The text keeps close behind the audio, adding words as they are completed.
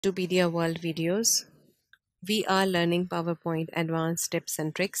to Pedia World videos. We are learning PowerPoint advanced tips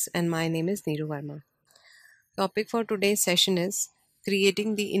and tricks, and my name is Neeru Verma. Topic for today's session is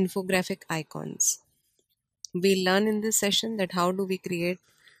creating the infographic icons. We learn in this session that how do we create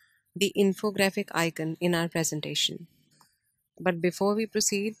the infographic icon in our presentation. But before we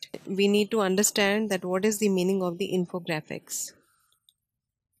proceed, we need to understand that what is the meaning of the infographics.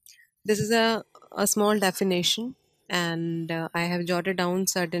 This is a small definition, and I have jotted down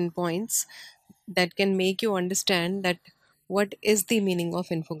certain points that can make you understand that what is the meaning of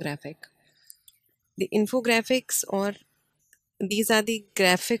infographic. The infographics, or these are the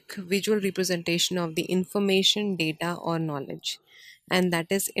graphic visual representation of the information, data, or knowledge, and that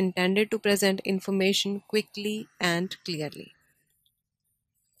is intended to present information quickly and clearly.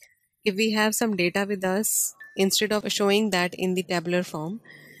 If we have some data with us, instead of showing that in the tabular form,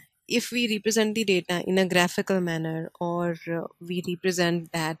 if we represent the data in a graphical manner, or we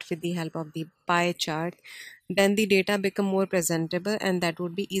represent that with the help of the pie chart, then the data become more presentable and that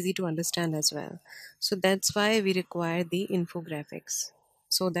would be easy to understand as well. So that's why we require the infographics,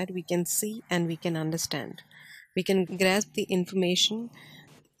 so that we can see and we can understand. We can grasp the information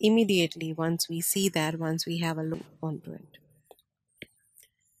immediately once we see that, once we have a look onto it.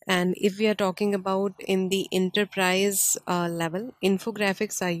 And if we are talking about in the enterprise level,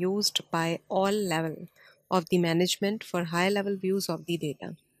 infographics are used by all level of the management for high level views of the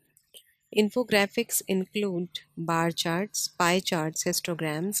data. Infographics include bar charts, pie charts,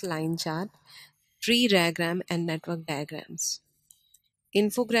 histograms, line chart, tree diagram, and network diagrams.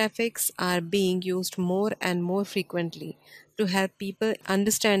 Infographics are being used more and more frequently to help people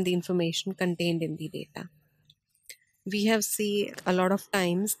understand the information contained in the data. We have seen a lot of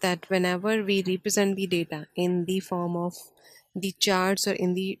times that whenever we represent the data in the form of the charts or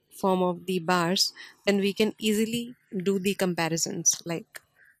in the form of the bars, then we can easily do the comparisons, like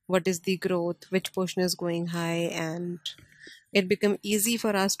what is the growth, which portion is going high, and it become easy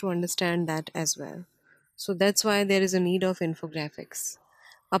for us to understand that as well. So that's why there is a need of infographics.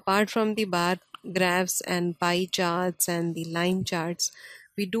 Apart from the bar graphs and pie charts and the line charts,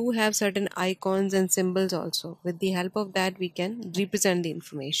 we do have certain icons and symbols also. With the help of that, we can represent the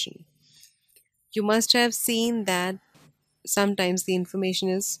information. You must have seen that sometimes the information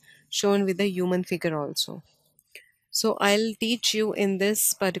is shown with a human figure also. So I'll teach you in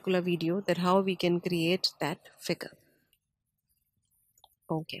this particular video that how we can create that figure.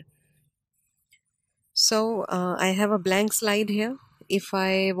 Okay. So I have a blank slide here. If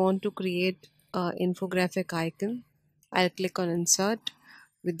I want to create an infographic icon, I'll click on insert.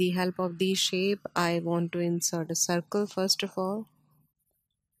 With the help of the shape, I want to insert a circle first of all.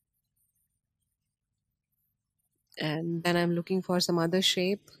 And then I'm looking for some other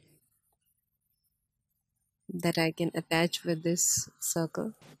shape that I can attach with this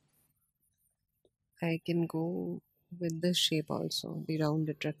circle. I can go with this shape also, the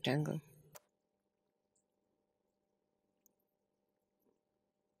rounded rectangle.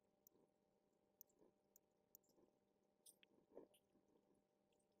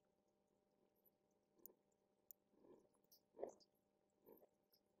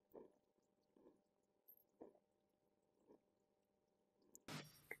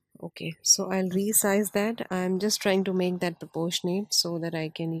 Okay, so I'll resize that. I'm just trying to make that proportionate so that I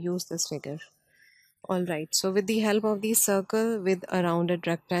can use this figure. Alright, so with the help of the circle with a rounded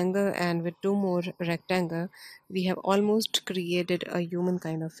rectangle and with two more rectangle, we have almost created a human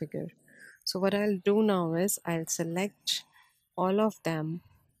kind of figure. So what I'll do now is I'll select all of them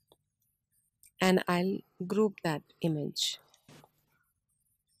and I'll group that image.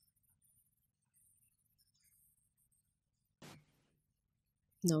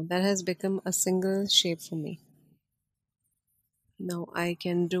 Now that has become a single shape for me. Now I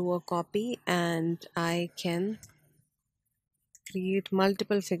can do a copy and I can create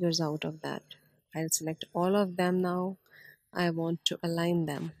multiple figures out of that. I'll select all of them now. I want to align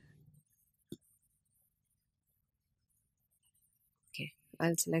them. Okay,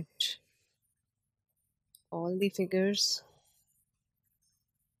 I'll select all the figures.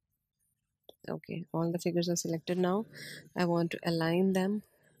 Okay, all the figures are selected now. I want to align them,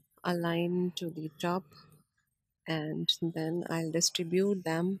 align to the top, and then I'll distribute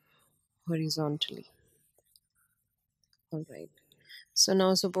them horizontally. All right. So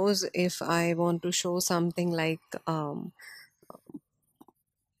now suppose if I want to show something like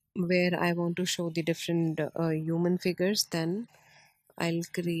where I want to show the different human figures, then I'll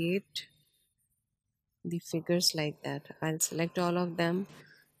create the figures like that. I'll select all of them.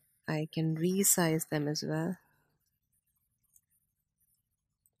 I can resize them as well.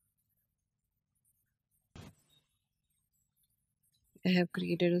 I have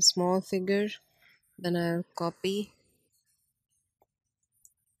created a small figure, then I'll copy,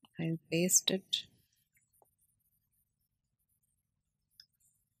 I'll paste it,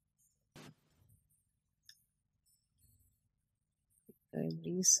 I'll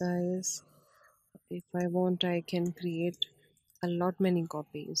resize. If I want, I can create a lot many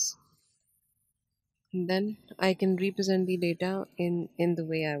copies. Then I can represent the data in the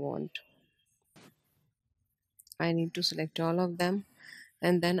way I want. I need to select all of them,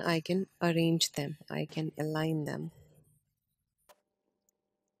 and then I can arrange them, I can align them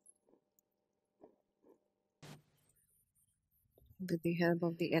with the help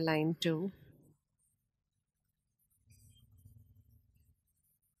of the align tool.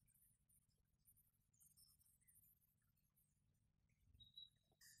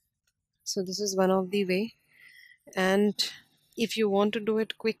 So this is one of the way. And if you want to do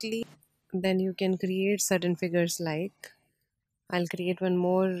it quickly, then you can create certain figures. Like I'll create one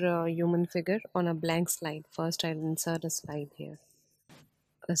more human figure on a blank slide. First I'll insert a slide here,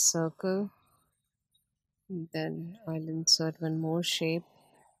 a circle, then I'll insert one more shape.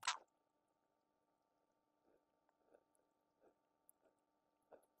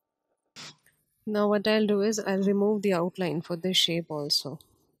 Now what I'll do is I'll remove the outline for this shape also.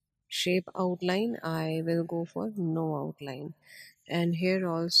 Shape outline, I will go for no outline, and here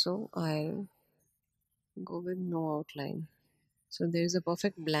also I'll go with no outline. So there is a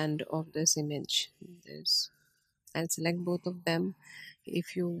perfect blend of this image. There's, I'll select both of them.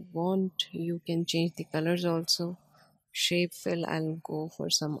 If you want, you can change the colors also. Shape fill, I'll go for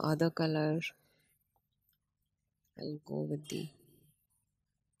some other color. I'll go with the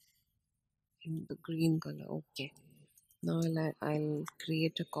green color. Okay, now I'll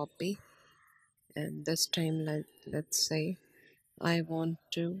create a copy, and this time let's say I want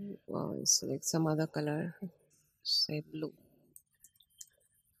to select some other color, say blue,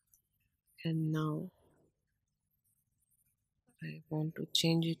 and now I want to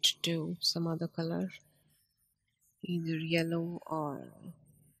change it to some other color, either yellow or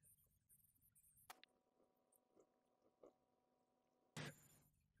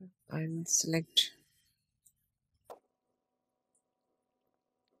I'll select.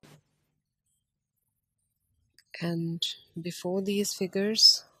 And before these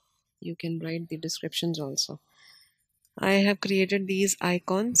figures, you can write the descriptions also. I have created these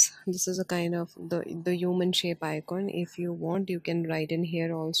icons. This is a kind of the human shape icon. If you want, you can write in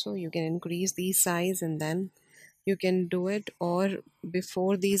here also. You can increase the size and then you can do it, or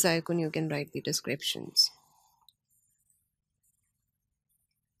before these icon you can write the descriptions.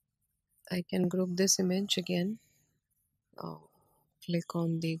 I can group this image again. Oh, click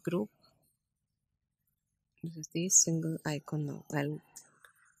on the group. This is the single icon. Now I'll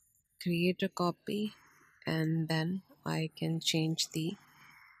create a copy, and then I can change the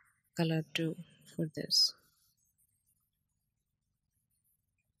color too for this.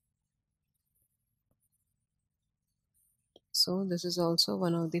 So this is also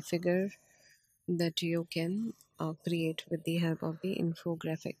one of the figure that you can create with the help of the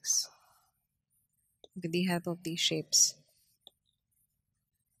infographics, with the help of the shapes.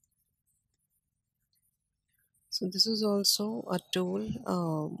 So this is also a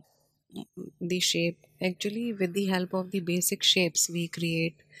tool. The shape, actually with the help of the basic shapes we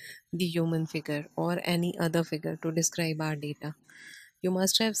create the human figure or any other figure to describe our data. You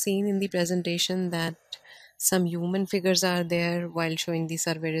must have seen in the presentation that some human figures are there while showing the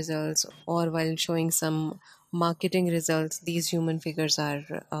survey results or while showing some marketing results. These human figures are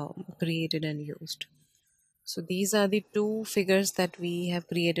created and used. So these are the two figures that we have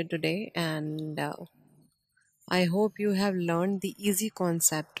created today, and I hope you have learned the easy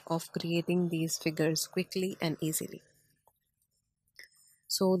concept of creating these figures quickly and easily.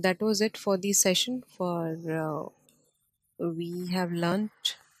 So that was it for the session. We have learned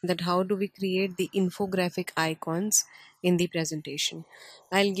that how do we create the infographic icons in the presentation.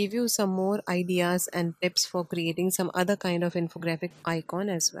 I'll give you some more ideas and tips for creating some other kind of infographic icon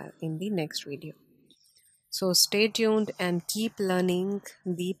as well in the next video. So stay tuned and keep learning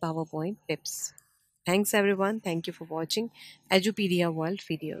the PowerPoint tips. Thanks everyone. Thank you for watching Edupedia World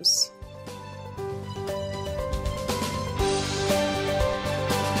videos.